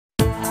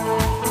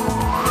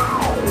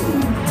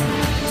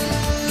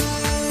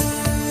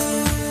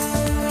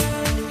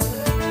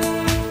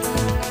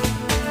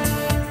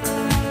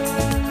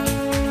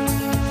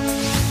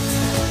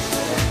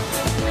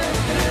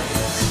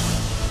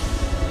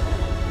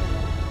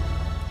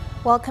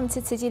Welcome to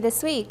Tzu Chi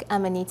This Week.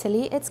 I'm Anita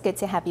Lee. It's good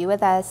to have you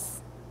with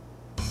us.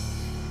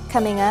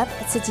 Coming up,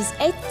 Tzu Chi's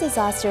 8th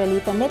disaster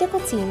relief and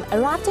medical team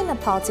arrived in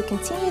Nepal to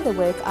continue the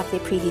work of their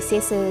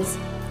predecessors.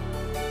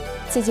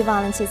 Tzu Chi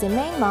volunteers in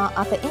Myanmar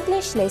offer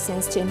English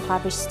lessons to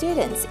impoverished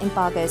students in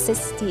Bago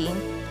City.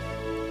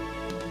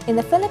 In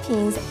the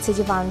Philippines, Tzu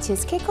Chi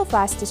volunteers kick off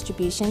rice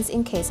distributions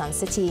in Quezon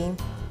City.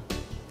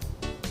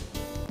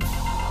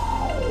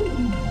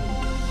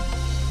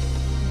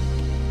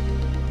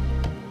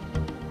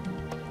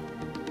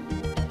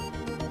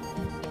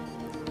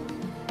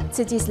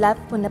 Tzu Chi's love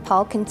for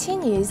Nepal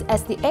continues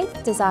as the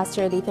 8th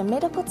disaster relief and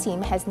medical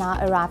team has now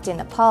arrived in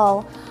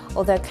Nepal.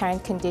 Although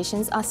current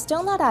conditions are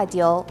still not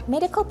ideal,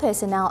 medical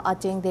personnel are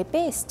doing their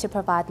best to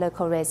provide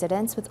local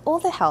residents with all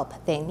the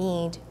help they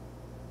need.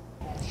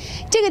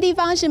 这个地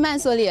方是曼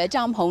索里的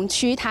帐篷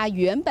区，它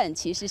原本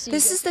其实是。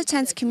This is the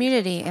tent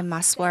community in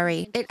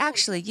Maswari. It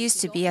actually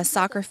used to be a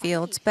soccer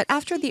field, but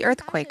after the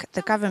earthquake,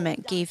 the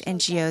government gave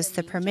NGOs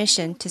the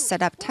permission to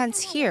set up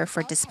tents here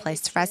for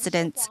displaced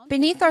residents.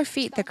 Beneath our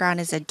feet, the ground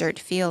is a dirt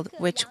field,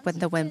 which, when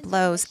the wind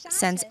blows,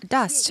 sends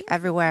dust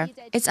everywhere.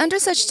 It's under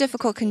such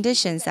difficult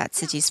conditions that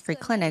Tzu Chi's free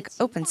clinic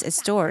opens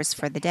its doors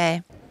for the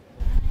day.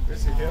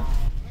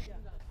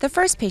 The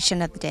first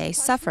patient of the day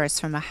suffers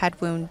from a head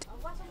wound.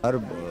 A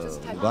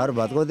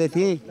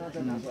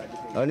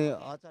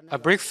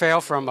brick fell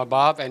from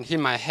above and hit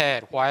my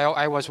head while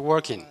I was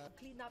working.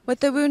 With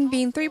the wound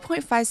being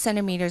 3.5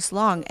 centimeters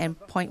long and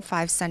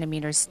 0.5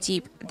 centimeters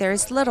deep, there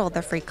is little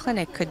the free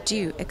clinic could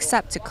do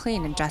except to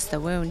clean and dress the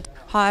wound.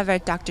 However,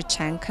 Dr.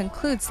 Chen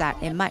concludes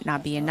that it might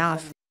not be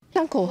enough.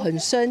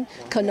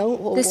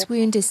 This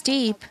wound is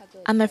deep.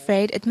 I'm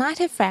afraid it might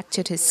have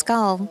fractured his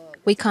skull.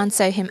 We can't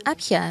sew him up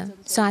here,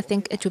 so I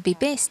think it would be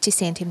best to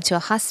send him to a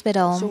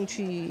hospital.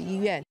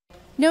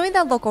 Knowing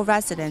that local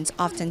residents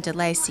often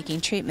delay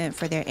seeking treatment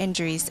for their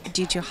injuries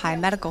due to high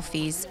medical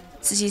fees,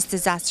 Tzu Chi's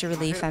disaster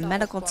relief and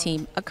medical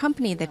team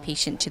accompanied the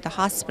patient to the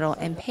hospital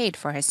and paid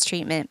for his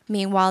treatment.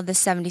 Meanwhile, the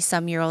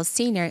 70-some-year-old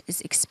senior is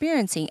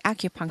experiencing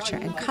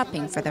acupuncture and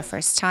cupping for the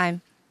first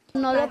time. Her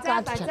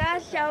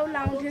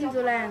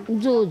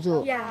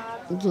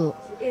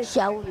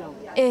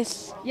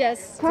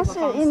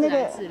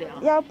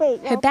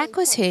back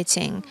was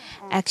hurting.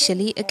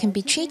 Actually, it can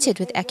be treated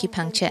with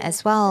acupuncture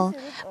as well,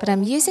 but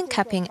I'm using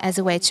cupping as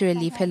a way to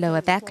relieve her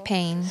lower back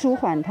pain.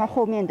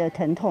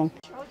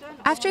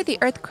 After the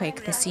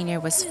earthquake, the senior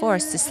was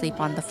forced to sleep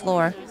on the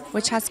floor,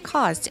 which has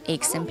caused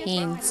aches and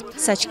pains.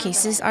 Such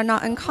cases are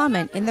not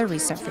uncommon in the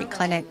recent free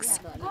clinics.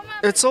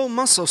 It's all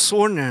muscle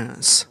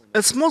soreness.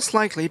 It's most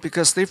likely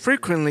because they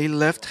frequently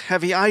lift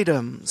heavy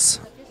items.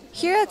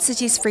 Here at Tzu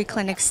Chi's free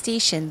clinic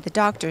station, the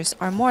doctors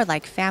are more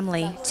like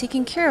family,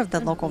 taking care of the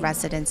local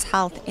residents'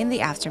 health in the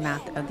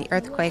aftermath of the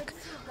earthquake,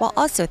 while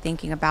also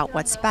thinking about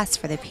what's best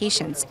for the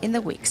patients in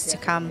the weeks to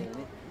come.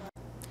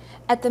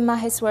 At the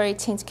Maheswari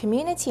tent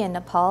community in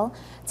Nepal,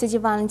 Tzu Chi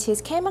volunteers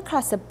came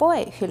across a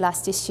boy who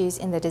lost his shoes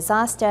in the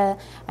disaster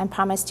and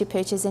promised to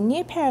purchase a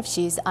new pair of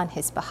shoes on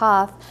his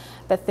behalf.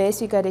 But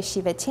first we go to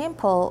Shiva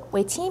Temple,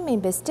 where team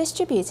members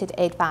distributed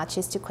aid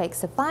vouchers to quake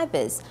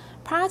survivors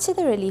prior to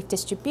the relief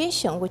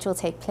distribution, which will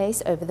take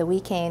place over the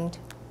weekend.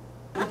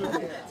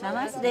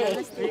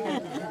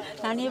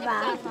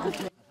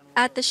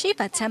 At the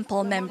Shiva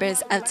Temple,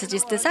 members of Tzu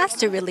Chi's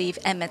disaster relief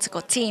and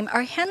medical team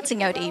are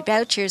handing out aid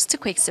vouchers to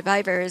quake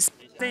survivors.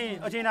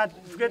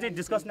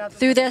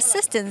 Through the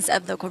assistance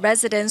of local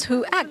residents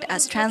who act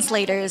as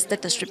translators, the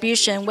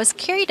distribution was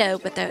carried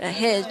out without a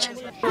hitch.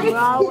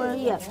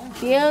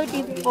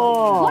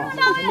 Beautiful.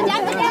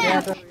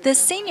 The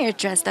senior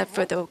dressed up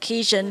for the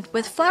occasion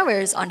with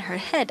flowers on her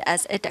head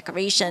as a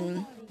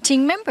decoration.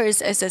 Team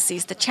members also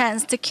seized the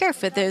chance to care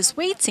for those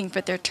waiting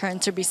for their turn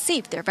to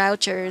receive their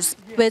vouchers.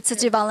 With Tzu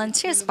Chi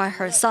volunteers by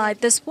her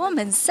side, this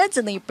woman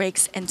suddenly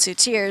breaks into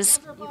tears.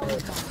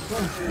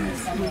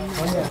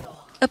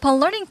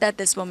 Upon learning that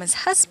this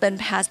woman's husband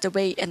passed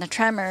away in a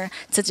tremor,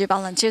 Tzu Chi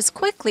volunteers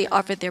quickly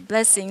offered their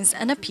blessings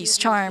and a peace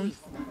charm.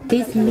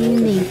 This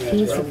meaning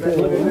peaceful.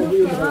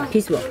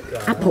 Peaceful.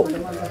 Apple.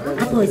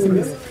 Apple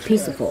is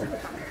peaceful.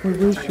 We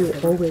wish you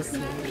always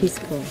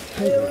peaceful.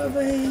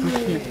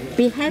 Okay.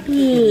 Be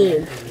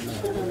happy.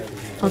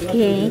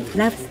 Okay.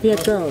 Love still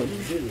goes.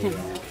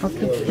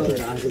 Okay.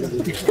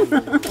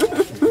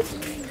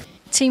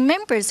 Team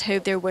members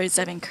hope their words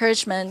of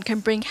encouragement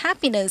can bring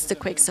happiness to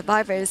quake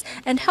survivors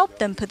and help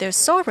them put their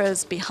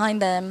sorrows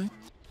behind them.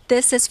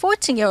 This is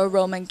 14-year-old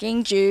Roman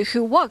Gingju,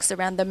 who walks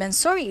around the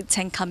Mansori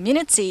tent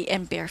community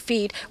in bare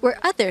feet or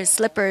other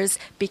slippers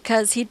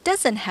because he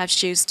doesn't have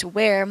shoes to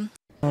wear.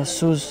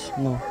 Shoes,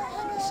 no.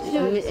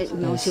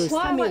 No shoes.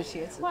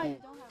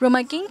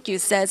 Roman Gingju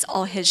says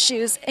all his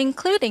shoes,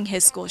 including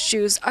his school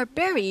shoes, are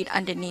buried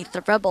underneath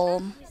the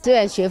rubble.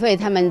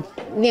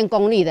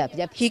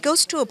 He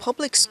goes to a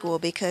public school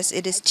because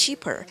it is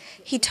cheaper.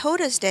 He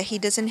told us that he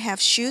doesn't have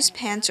shoes,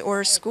 pants,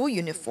 or a school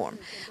uniform.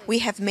 We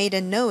have made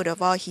a note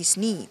of all his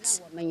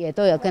needs.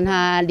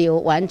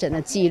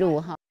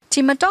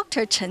 Tima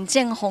Dr. Chen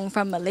Jianhong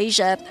from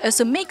Malaysia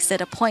also makes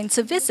it a point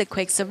to visit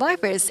quake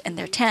survivors in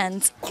their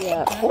tents.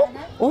 Yeah.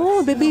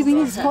 Oh, the baby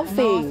is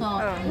coughing.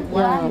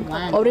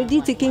 Yeah. Already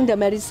taking the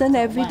medicine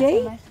every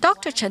day?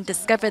 Dr. Chen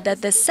discovered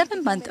that the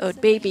 7-month-old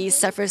baby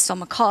suffers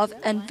from a cough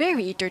and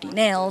very dirty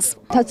nails.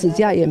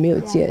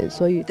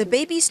 The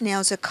baby's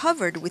nails are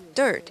covered with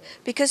dirt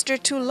because they're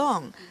too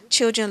long.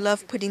 Children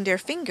love putting their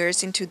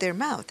fingers into their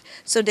mouth,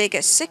 so they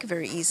get sick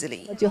very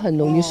easily.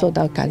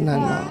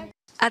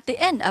 At the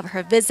end of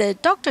her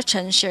visit, Dr.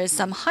 Chen shares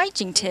some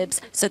hygiene tips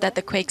so that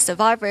the quake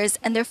survivors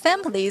and their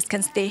families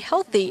can stay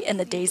healthy in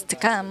the days to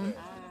come.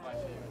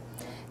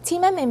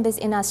 TIMA members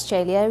in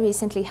Australia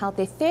recently held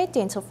their third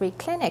dental-free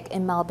clinic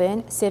in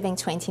Melbourne, serving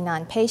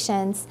 29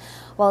 patients,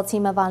 while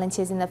TIMA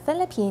volunteers in the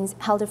Philippines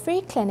held a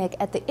free clinic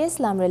at the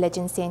Islam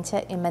Religion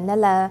Center in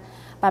Manila.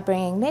 By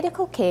bringing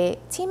medical care,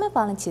 TIMA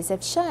volunteers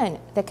have shown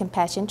that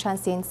compassion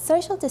transcends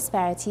social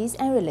disparities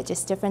and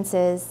religious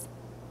differences.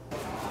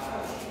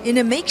 In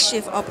a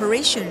makeshift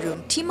operation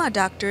room, TIMA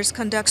doctors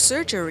conduct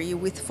surgery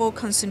with full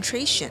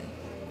concentration.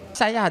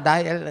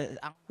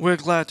 We're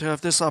glad to have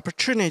this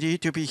opportunity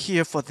to be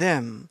here for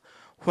them.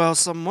 While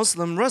some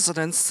Muslim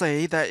residents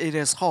say that it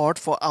is hard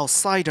for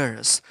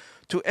outsiders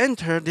to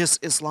enter this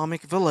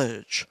Islamic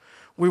village,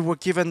 we were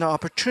given the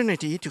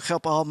opportunity to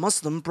help our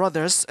Muslim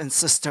brothers and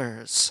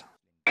sisters.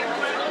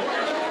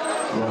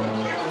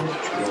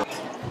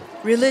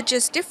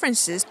 Religious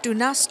differences do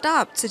not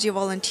stop Tzu Chi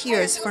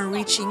volunteers from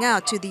reaching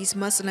out to these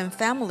Muslim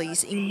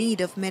families in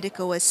need of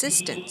medical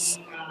assistance.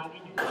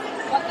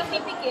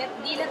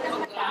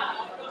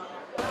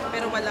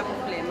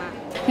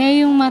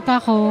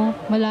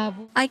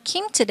 I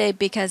came today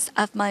because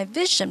of my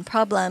vision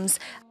problems.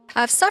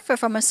 I've suffered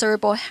from a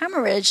cerebral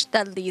hemorrhage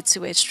that leads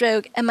to a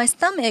stroke, and my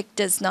stomach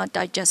does not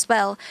digest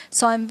well,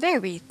 so I'm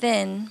very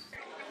thin.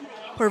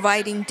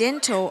 Providing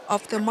dental,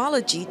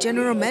 ophthalmology,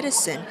 general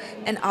medicine,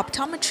 and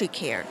optometry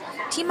care,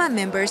 TIMA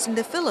members in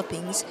the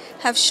Philippines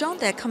have shown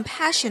that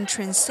compassion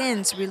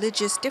transcends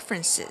religious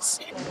differences.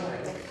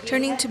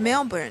 Turning to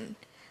Melbourne,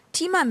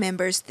 TIMA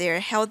members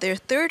there held their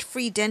third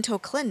free dental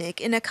clinic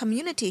in a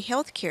community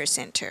health care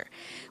center,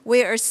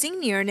 where a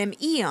senior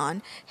named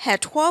Eon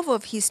had 12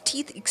 of his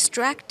teeth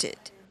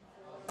extracted.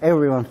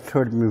 Everyone's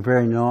treated me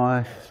very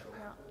nice.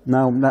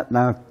 No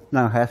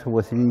hassle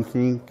with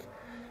anything.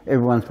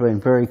 Everyone's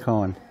been very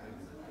kind.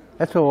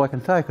 That's all I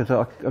can say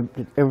because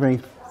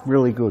everything's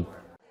really good.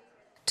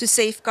 To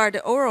safeguard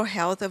the oral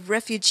health of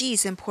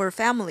refugees and poor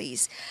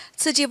families,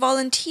 Tzu Chi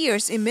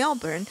volunteers in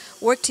Melbourne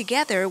work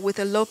together with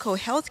a local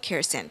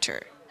healthcare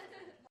center.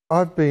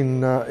 I've been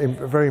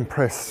very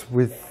impressed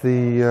with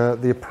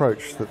the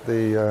approach that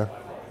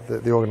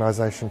the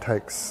organisation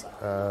takes,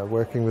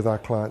 working with our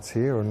clients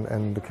here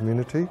and the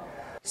community.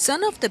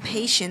 Some of the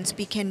patients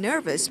became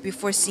nervous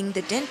before seeing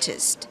the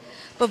dentist,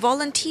 but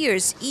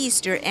volunteers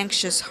eased their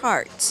anxious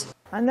hearts.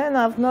 And then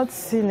I've not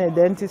seen a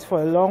dentist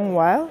for a long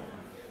while,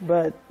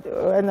 but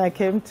when I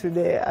came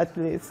today, at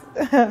least,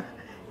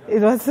 it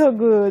was so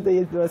good.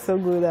 It was so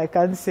good. I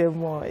can't say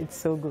more. It's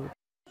so good.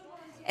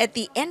 At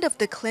the end of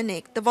the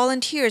clinic, the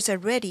volunteers are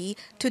ready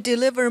to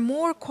deliver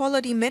more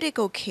quality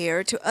medical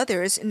care to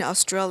others in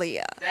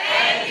Australia.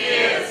 Thank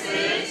you,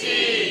 Tzu Chi.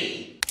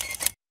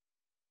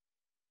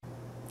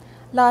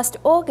 Last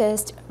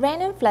August,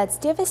 rain and floods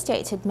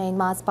devastated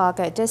Myanmar's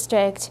Bago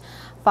District.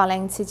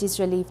 Following Tzu Chi's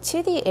relief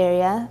to the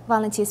area,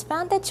 volunteers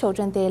found that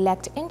children there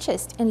lacked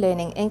interest in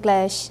learning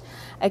English.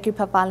 A group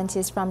of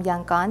volunteers from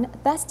Yangon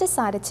thus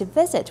decided to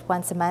visit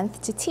once a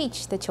month to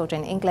teach the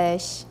children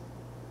English.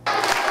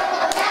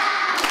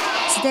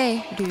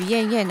 Today, Liu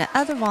Yanyan and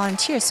other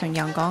volunteers from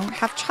Yangon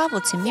have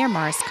traveled to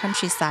Myanmar's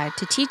countryside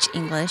to teach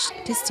English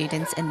to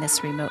students in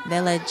this remote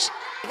village.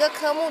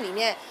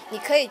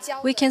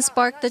 We can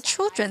spark the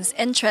children's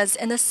interest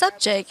in the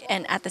subject,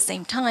 and at the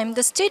same time,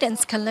 the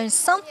students can learn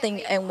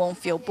something and won't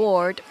feel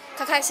bored.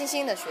 Upon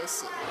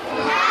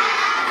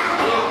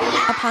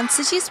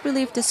Tzu Chi's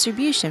relief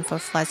distribution for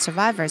flood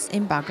survivors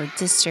in Bago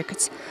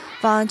District,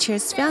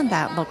 volunteers found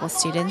that local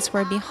students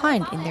were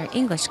behind in their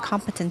English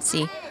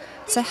competency.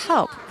 To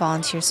help,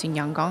 volunteers in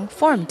Yangon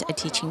formed a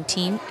teaching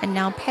team and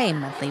now pay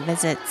monthly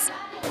visits.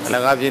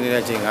 The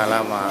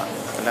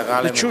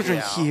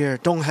children here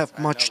don't have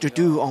much to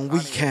do on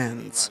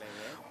weekends.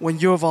 When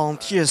your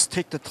volunteers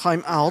take the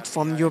time out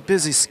from your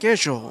busy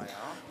schedule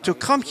to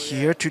come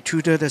here to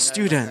tutor the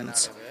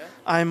students,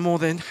 I'm more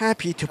than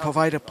happy to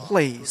provide a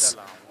place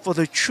for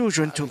the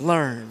children to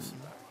learn.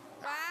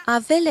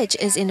 Our village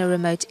is in a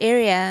remote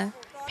area.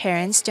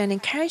 Parents don't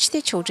encourage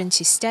their children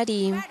to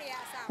study.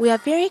 We are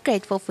very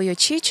grateful for your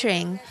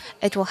tutoring.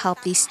 It will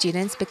help these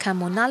students become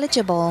more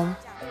knowledgeable.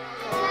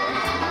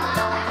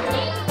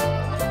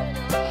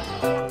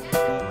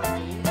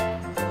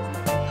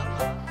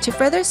 To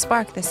further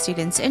spark the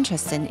students'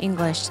 interest in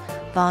English,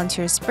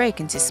 volunteers break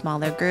into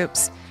smaller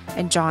groups,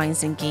 and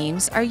drawings and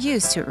games are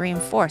used to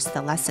reinforce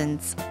the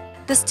lessons.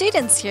 The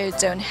students here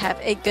don't have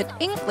a good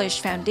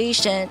English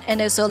foundation and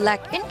also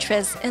lack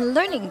interest in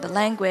learning the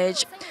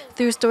language.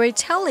 Through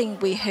storytelling,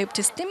 we hope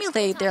to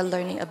stimulate their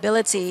learning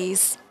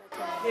abilities.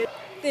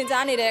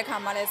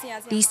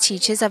 These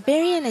teachers are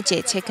very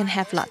energetic and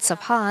have lots of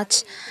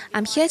heart.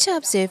 I'm here to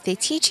observe their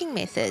teaching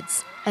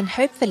methods, and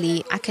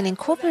hopefully I can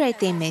incorporate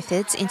their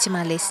methods into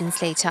my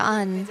lessons later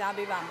on.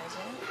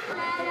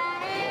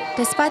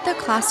 Despite the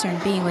classroom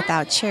being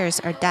without chairs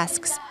or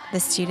desks,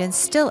 the students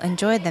still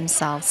enjoy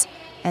themselves,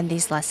 and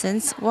these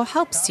lessons will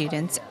help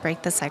students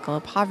break the cycle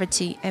of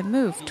poverty and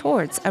move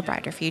towards a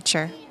brighter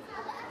future.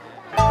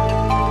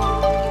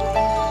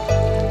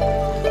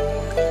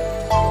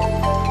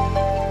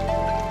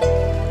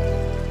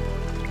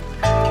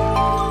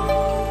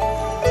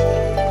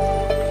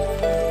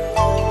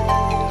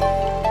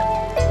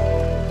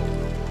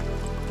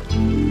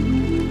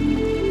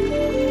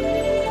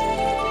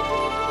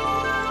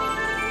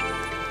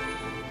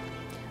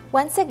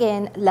 Once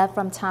again, love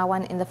from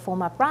Taiwan in the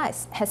form of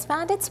rice has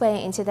found its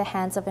way into the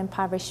hands of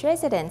impoverished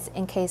residents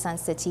in Quezon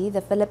City, the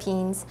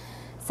Philippines.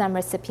 Some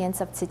recipients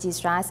of Tzu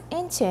Chi's rice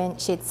in turn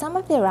shared some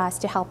of their rice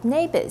to help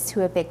neighbors who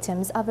were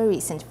victims of a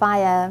recent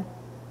fire.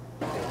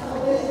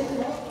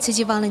 Tzu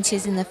Chi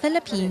volunteers in the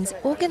Philippines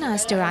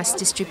organized a rice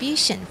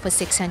distribution for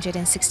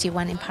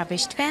 661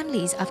 impoverished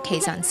families of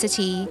Quezon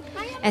City.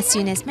 As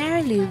soon as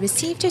Marilu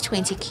received her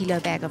 20-kilo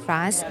bag of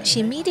rice,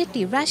 she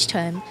immediately rushed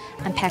home,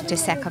 unpacked a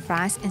sack of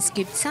rice and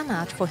scooped some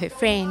out for her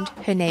friend.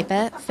 Her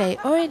neighbor, Faye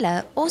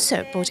Orila,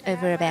 also brought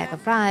over a bag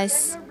of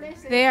rice.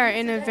 They are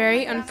in a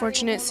very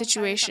unfortunate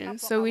situation,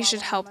 so we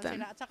should help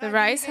them. The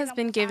rice has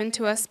been given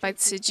to us by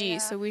Tzu Chi,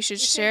 so we should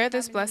share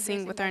this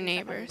blessing with our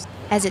neighbors.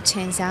 As it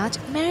turns out,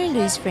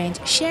 Marilu's friend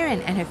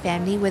Sharon and her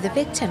family were the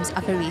victims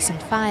of a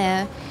recent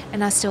fire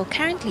and are still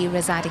currently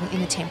residing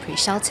in a temporary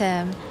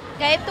shelter.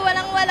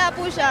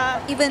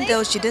 Even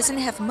though she doesn't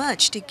have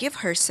much to give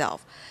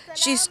herself,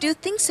 she still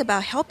thinks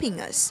about helping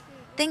us.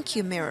 Thank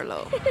you,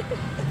 Marilu.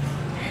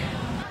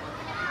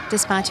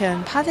 Despite her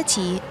own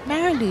poverty,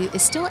 Marilu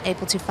is still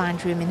able to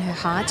find room in her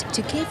heart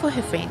to care for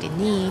her friend in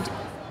need.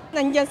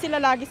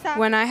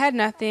 When I had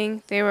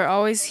nothing, they were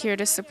always here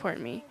to support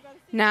me.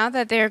 Now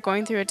that they are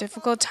going through a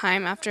difficult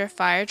time after a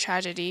fire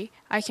tragedy,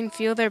 I can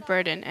feel their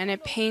burden, and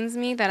it pains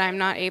me that I'm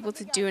not able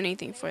to do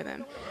anything for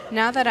them.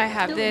 Now that I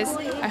have this,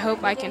 I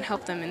hope I can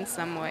help them in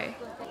some way.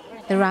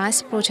 The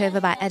rice brought over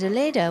by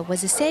Adelaide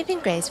was a saving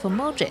grace for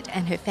Mildred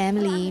and her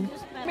family.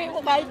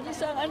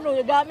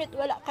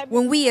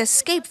 When we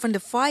escaped from the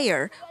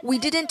fire, we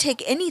didn't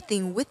take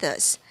anything with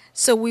us,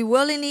 so we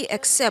willingly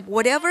accept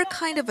whatever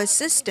kind of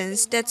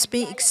assistance that's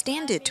being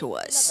extended to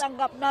us.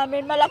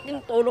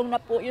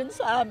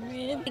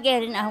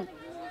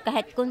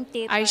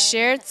 I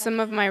shared some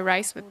of my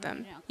rice with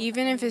them,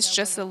 even if it's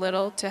just a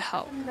little, to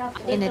help.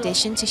 In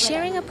addition to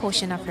sharing a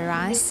portion of her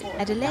rice,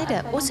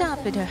 Adelaide also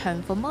offered her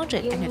home for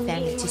Mildred and her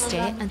family to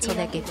stay until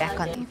they get back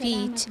on their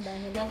feet.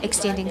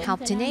 Extending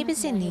help to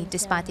neighbors in need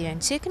despite their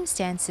own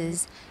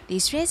circumstances,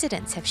 these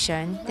residents have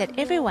shown that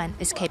everyone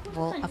is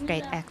capable of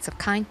great acts of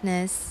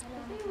kindness.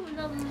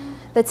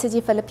 The Tzu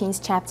Chi Philippines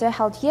chapter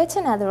held yet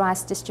another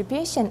rice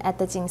distribution at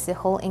the Jingsi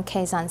Hall in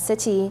Quezon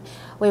City,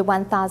 where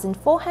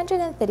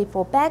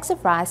 1,434 bags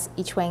of rice,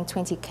 each weighing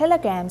 20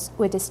 kilograms,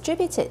 were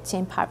distributed to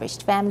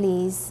impoverished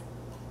families.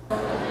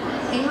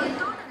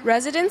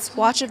 Residents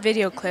watch a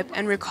video clip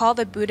and recall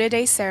the Buddha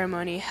Day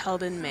ceremony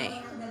held in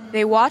May.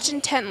 They watch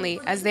intently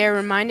as they are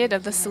reminded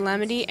of the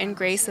solemnity and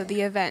grace of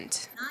the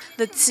event.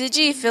 The Tzu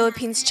Chi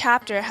Philippines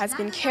chapter has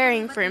been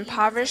caring for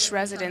impoverished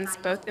residents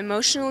both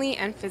emotionally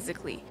and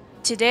physically.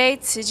 Today,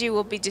 Tzu Chi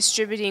will be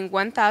distributing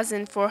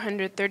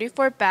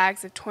 1,434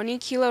 bags of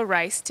 20-kilo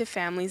rice to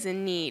families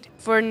in need.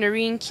 For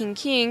Noreen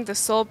King, the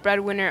sole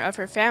breadwinner of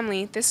her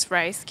family, this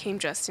rice came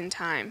just in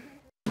time.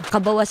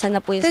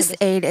 This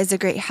aid is a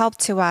great help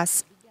to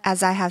us,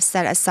 as I have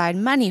set aside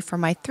money for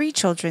my 3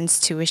 children's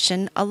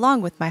tuition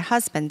along with my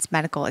husband's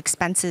medical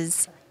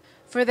expenses.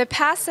 For the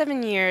past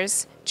 7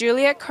 years,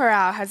 Juliet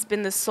Corral has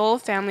been the sole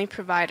family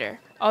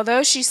provider.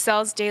 Although she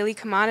sells daily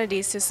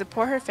commodities to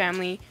support her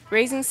family,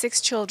 raising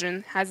 6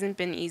 children hasn't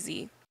been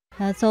easy.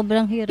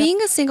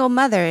 Being a single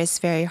mother is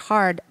very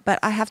hard, but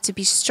I have to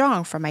be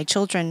strong for my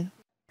children.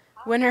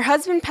 When her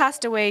husband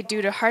passed away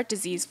due to heart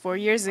disease 4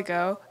 years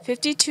ago,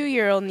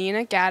 52-year-old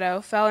Nina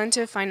Gatto fell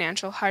into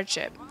financial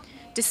hardship.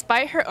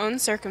 Despite her own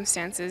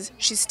circumstances,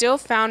 she still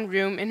found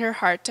room in her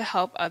heart to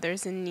help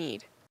others in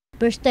need.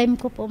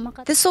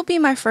 This will be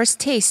my first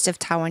taste of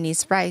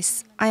Taiwanese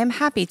rice. I am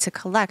happy to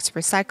collect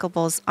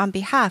recyclables on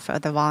behalf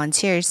of the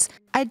volunteers.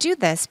 I do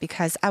this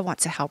because I want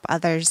to help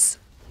others.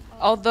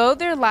 Although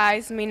their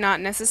lives may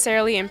not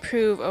necessarily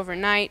improve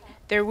overnight,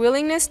 their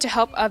willingness to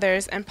help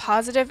others and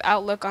positive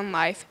outlook on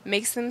life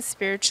makes them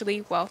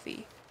spiritually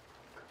wealthy.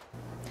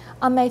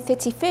 On May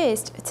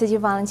 31st, Tzu Chi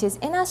volunteers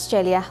in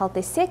Australia held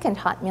their second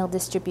hot meal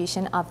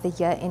distribution of the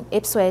year in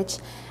Ipswich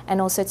and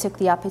also took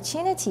the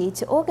opportunity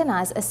to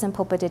organize a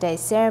simple Buddha Day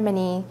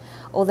ceremony.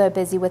 Although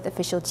busy with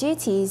official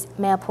duties,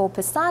 Mayor Paul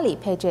Pasali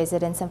paid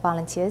residents and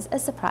volunteers a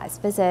surprise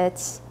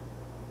visit.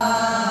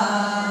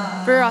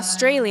 For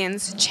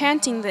Australians,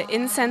 chanting the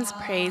incense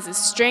praise is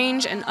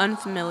strange and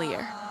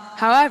unfamiliar.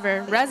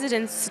 However,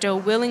 residents still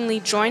willingly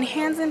join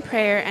hands in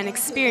prayer and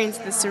experience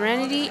the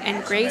serenity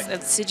and grace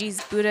of Tzu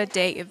Chi's Buddha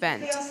Day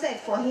event.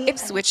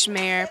 Ipswich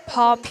Mayor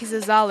Paul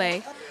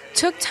Pizzazale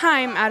took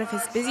time out of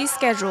his busy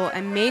schedule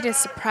and made a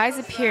surprise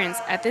appearance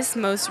at this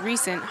most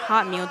recent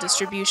hot meal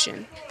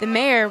distribution. The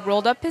mayor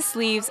rolled up his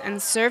sleeves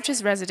and served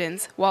his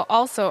residents while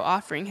also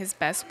offering his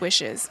best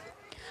wishes.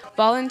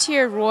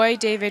 Volunteer Roy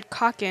David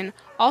Cocken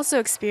also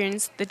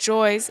experienced the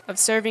joys of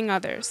serving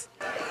others.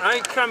 I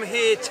come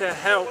here to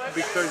help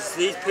because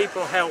these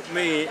people help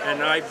me,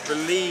 and I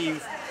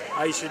believe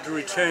I should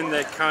return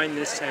their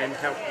kindness and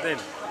help them.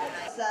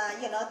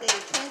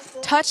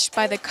 Touched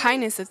by the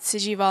kindness of Tzu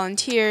Chi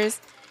volunteers,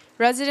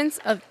 residents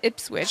of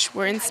Ipswich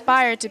were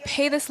inspired to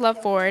pay this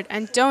love forward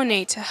and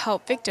donate to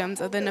help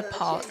victims of the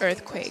Nepal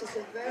earthquake.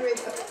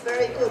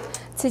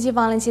 Tzu Chi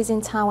volunteers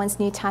in Taiwan's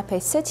New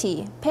Taipei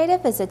City paid a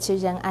visit to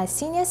Ren'ai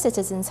Senior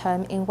Citizens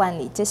Home in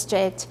Bago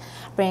District,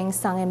 bringing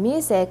song and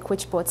music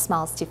which brought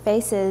smiles to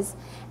faces.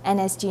 And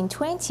as June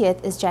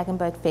 20th is Dragon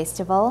Boat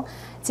Festival,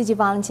 Tzu Chi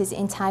volunteers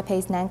in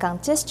Taipei's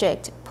Nangang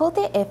District pulled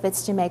their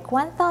efforts to make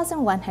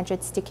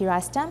 1,100 sticky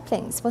rice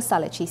dumplings for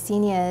solitary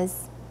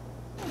seniors.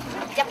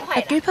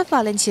 A group of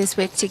volunteers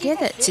work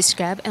together to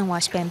scrub and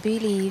wash bamboo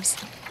leaves.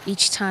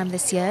 Each time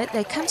this year,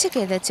 they come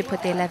together to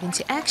put their love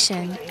into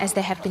action, as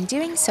they have been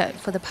doing so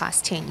for the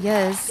past 10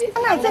 years.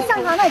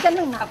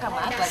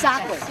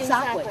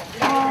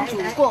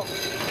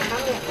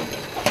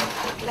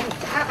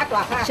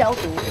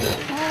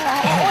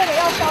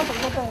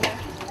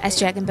 As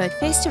Dragon Boat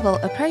Festival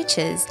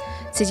approaches,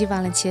 Tzu Chi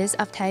volunteers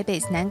of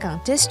Taipei's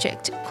Nangang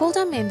District called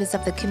on members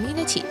of the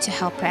community to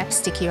help wrap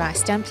sticky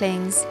rice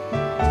dumplings.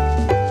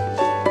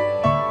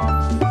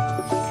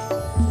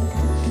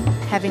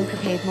 Having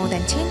prepared more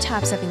than 10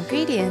 types of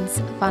ingredients,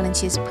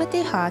 volunteers put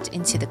their heart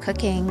into the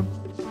cooking.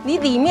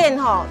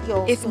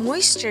 If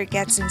moisture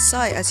gets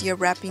inside as you're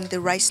wrapping the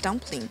rice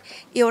dumpling,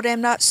 it'll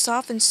end up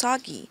soft and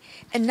soggy,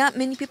 and not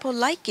many people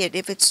like it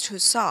if it's too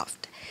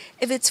soft.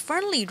 If it's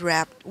firmly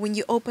wrapped, when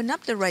you open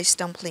up the rice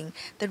dumpling,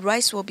 the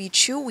rice will be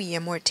chewy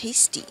and more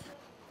tasty.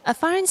 A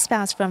foreign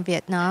spouse from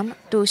Vietnam,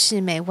 Do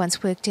Shimei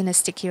once worked in a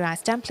sticky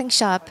rice dumpling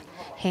shop.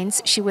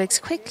 Hence, she works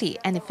quickly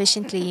and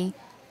efficiently.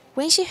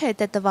 When she heard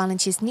that the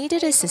volunteers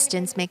needed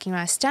assistance making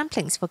rice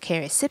dumplings for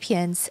care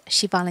recipients,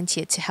 she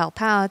volunteered to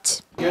help out.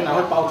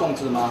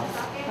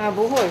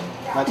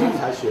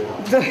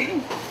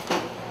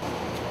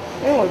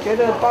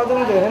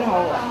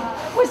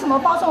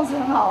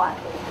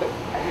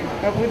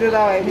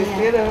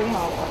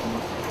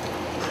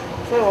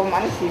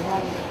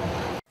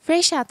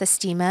 Fresh out the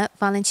steamer,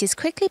 volunteers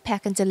quickly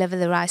pack and deliver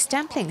the rice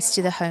dumplings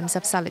to the homes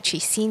of solitary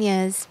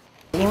seniors.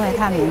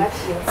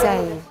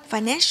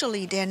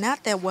 Financially, they're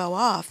not that well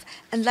off,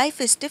 and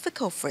life is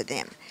difficult for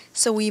them.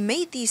 So we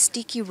made these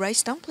sticky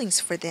rice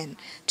dumplings for them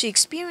to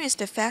experience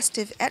the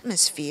festive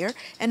atmosphere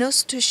and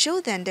also to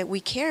show them that we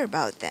care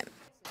about them.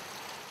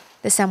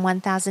 The some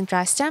 1,000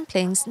 rice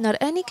dumplings not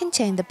only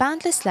contain the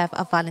boundless love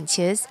of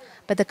volunteers,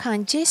 but the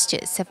kind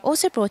gestures have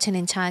also brought an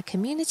entire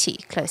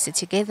community closer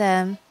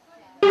together.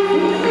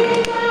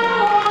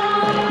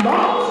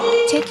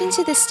 Taking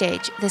to the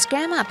stage, this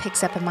grandma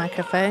picks up a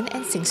microphone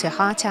and sings her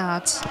heart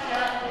out.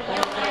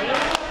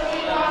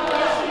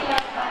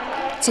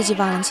 Tzu Chi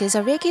volunteers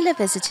are regular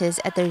visitors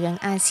at the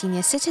Ren'ai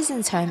Senior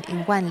Citizens Home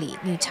in Wanli,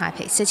 New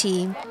Taipei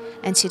City.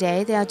 And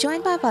today they are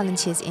joined by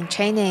volunteers in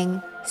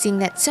training. Seeing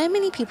that so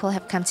many people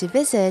have come to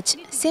visit,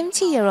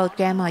 70-year-old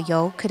Grandma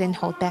Yo couldn't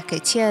hold back her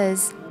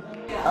tears.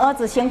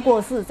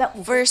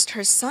 First,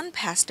 her son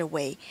passed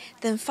away.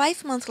 Then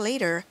 5 months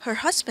later, her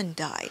husband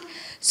died.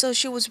 So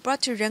she was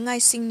brought to Ren'ai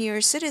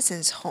Senior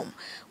Citizens Home.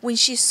 When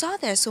she saw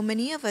that so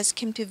many of us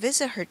came to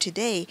visit her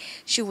today,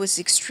 she was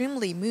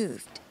extremely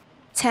moved.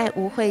 Cai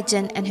Wu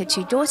Huizhen and her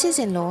 2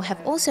 daughters-in-law have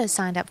also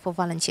signed up for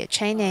volunteer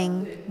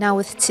training. Now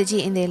with Tzu Chi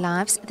in their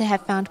lives, they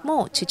have found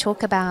more to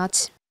talk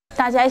about.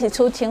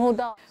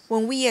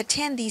 When we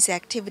attend these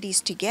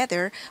activities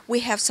together, we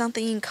have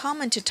something in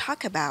common to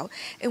talk about,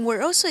 and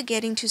we're also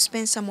getting to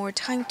spend some more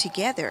time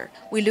together.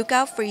 We look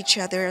out for each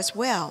other as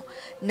well.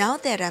 Now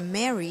that I'm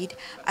married,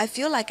 I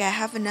feel like I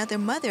have another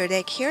mother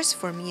that cares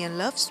for me and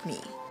loves me.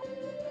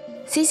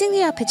 Seizing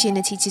the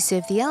opportunity to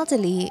serve the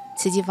elderly,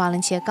 Tzu Chi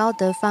volunteer Gao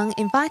Defang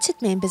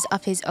invited members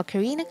of his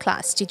ocarina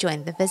class to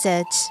join the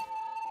visit.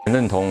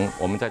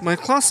 My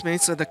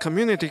classmates at the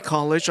community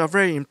college are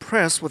very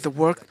impressed with the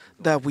work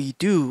that we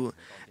do,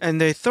 and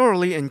they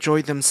thoroughly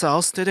enjoyed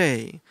themselves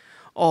today.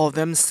 All of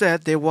them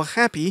said they were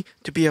happy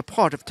to be a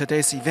part of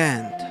today's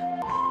event.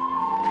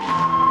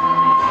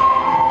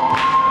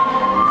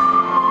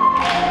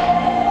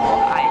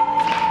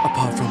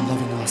 Apart from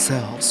loving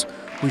ourselves,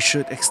 we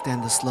should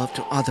extend this love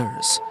to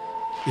others.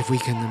 If we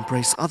can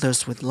embrace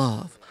others with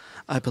love,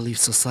 I believe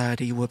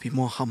society will be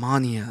more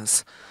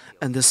harmonious,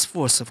 and this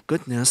force of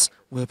goodness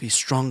will be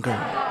stronger.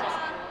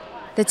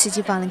 The Tzu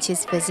Chi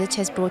volunteers' visit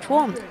has brought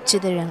warmth to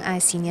the Ren'ai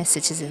Senior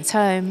Citizens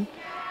Home.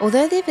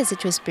 Although their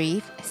visit was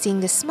brief, seeing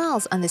the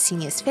smiles on the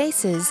seniors'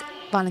 faces,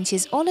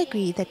 volunteers all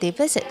agree that their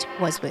visit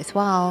was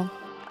worthwhile.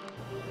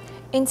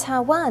 In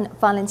Taiwan,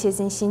 volunteers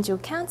in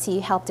Hsinchu County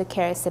helped a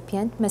care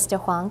recipient, Mr.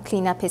 Huang,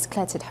 clean up his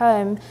cluttered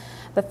home.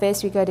 But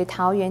first we go to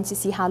Taoyuan to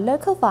see how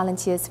local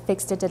volunteers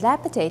fixed a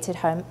dilapidated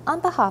home on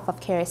behalf of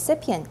care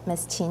recipient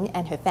Ms. Qin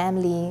and her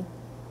family.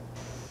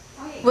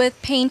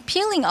 With paint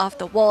peeling off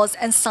the walls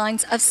and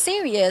signs of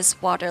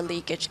serious water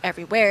leakage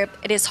everywhere,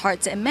 it is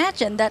hard to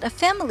imagine that a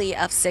family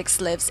of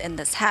 6 lives in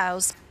this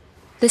house.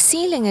 The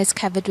ceiling is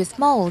covered with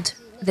mold.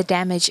 The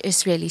damage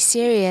is really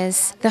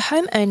serious. The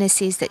homeowner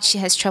says that she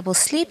has trouble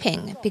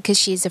sleeping because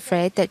she is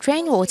afraid that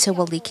rainwater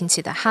will leak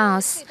into the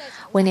house.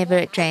 Whenever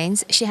it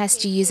rains, she has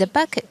to use a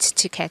bucket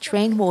to catch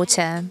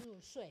rainwater.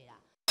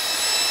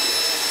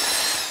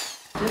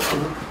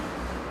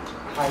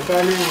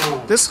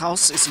 This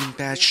house is in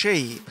bad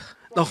shape.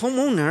 The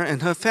homeowner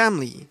and her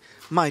family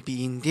might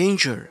be in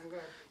danger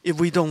if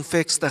we don't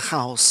fix the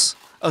house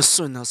as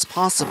soon as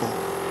possible.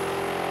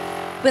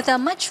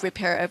 Without much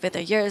repair over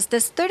the years,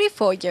 this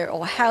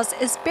 34-year-old house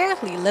is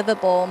barely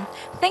livable.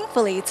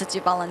 Thankfully, Tzu Chi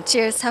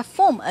volunteers have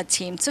formed a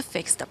team to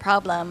fix the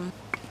problem.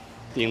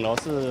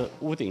 The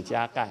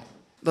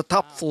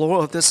top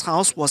floor of this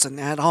house was an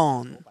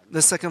add-on.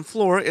 The second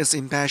floor is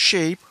in bad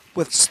shape,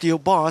 with steel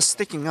bars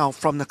sticking out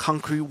from the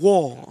concrete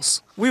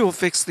walls. We will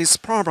fix these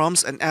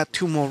problems and add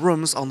 2 more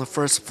rooms on the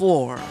first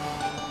floor.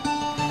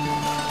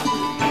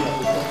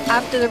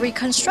 After the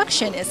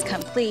reconstruction is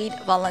complete,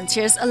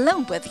 volunteers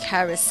along with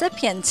care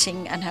recipient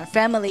Qing and her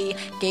family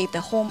gave the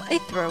home a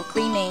thorough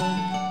cleaning.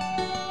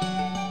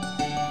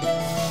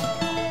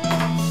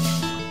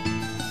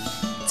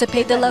 To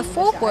pay the love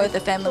forward, the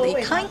family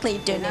kindly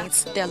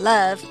donates their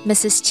love.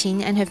 Mrs.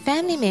 Qin and her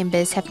family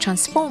members have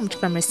transformed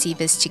from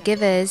receivers to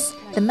givers.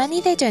 The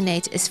money they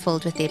donate is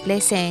filled with their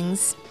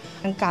blessings.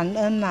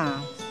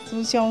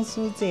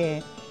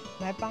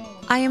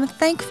 I am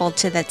thankful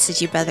to the Tzu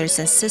Chi brothers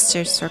and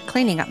sisters for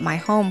cleaning up my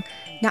home.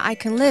 Now I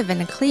can live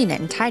in a clean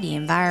and tidy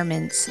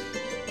environment.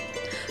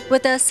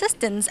 With the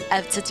assistance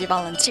of Tzu Chi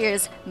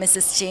volunteers,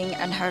 Mrs. Qing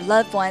and her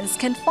loved ones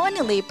can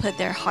finally put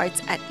their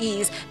hearts at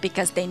ease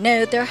because they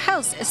know their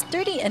house is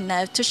sturdy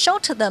enough to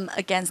shelter them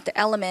against the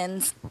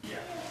elements.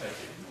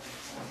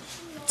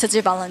 Tzu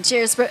Chi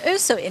volunteers were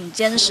also in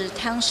Jianshi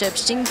Township,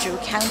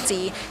 Hsinchu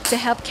County, to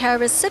help care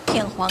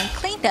recipient Huang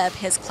clean up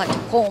his cluttered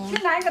home.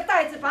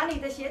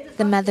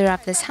 The mother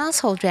of this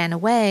household ran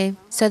away,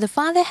 so the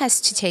father has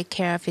to take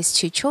care of his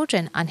 2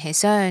 children on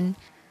his own.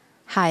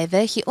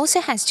 However, he also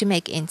has to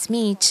make ends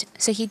meet,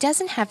 so he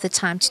doesn't have the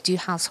time to do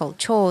household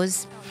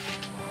chores.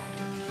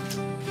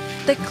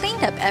 The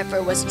cleanup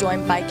effort was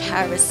joined by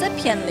care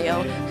recipient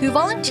Liu, who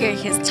volunteered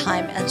his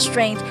time and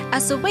strength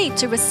as a way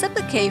to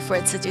reciprocate for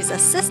Tzu Chi's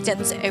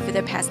assistance over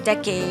the past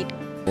decade.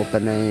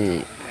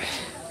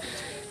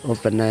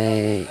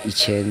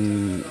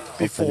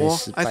 Before,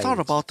 I thought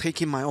about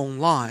taking my own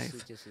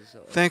life.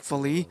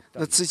 Thankfully,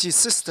 the Tzu Chi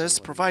sisters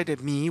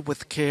provided me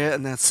with care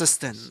and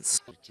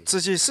assistance. Tzu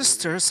Chi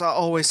sisters are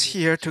always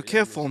here to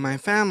care for my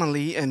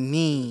family and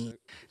me.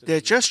 Their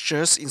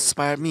gestures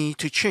inspired me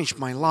to change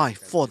my life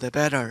for the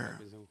better.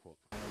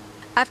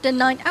 After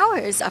 9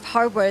 hours of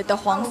hard work, the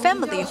Huang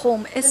family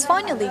home is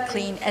finally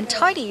clean and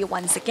tidy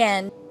once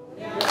again.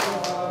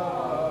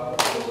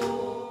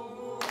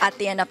 At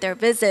the end of their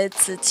visit,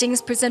 Tzu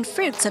Qings present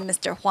fruit to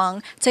Mr.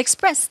 Huang to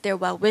express their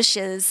well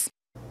wishes.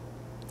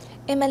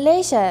 In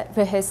Malaysia,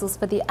 rehearsals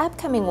for the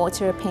upcoming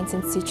Water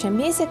Repentance Sutra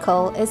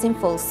musical is in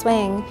full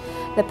swing.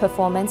 The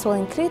performance will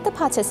include the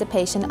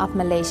participation of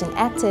Malaysian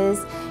actors,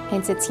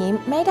 hence a team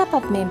made up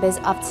of members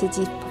of Tzu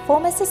Chi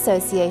Performers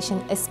Association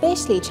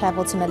especially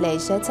travelled to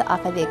Malaysia to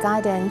offer their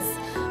guidance.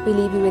 We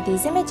leave you with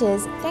these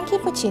images. Thank you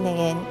for tuning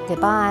in.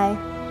 Goodbye.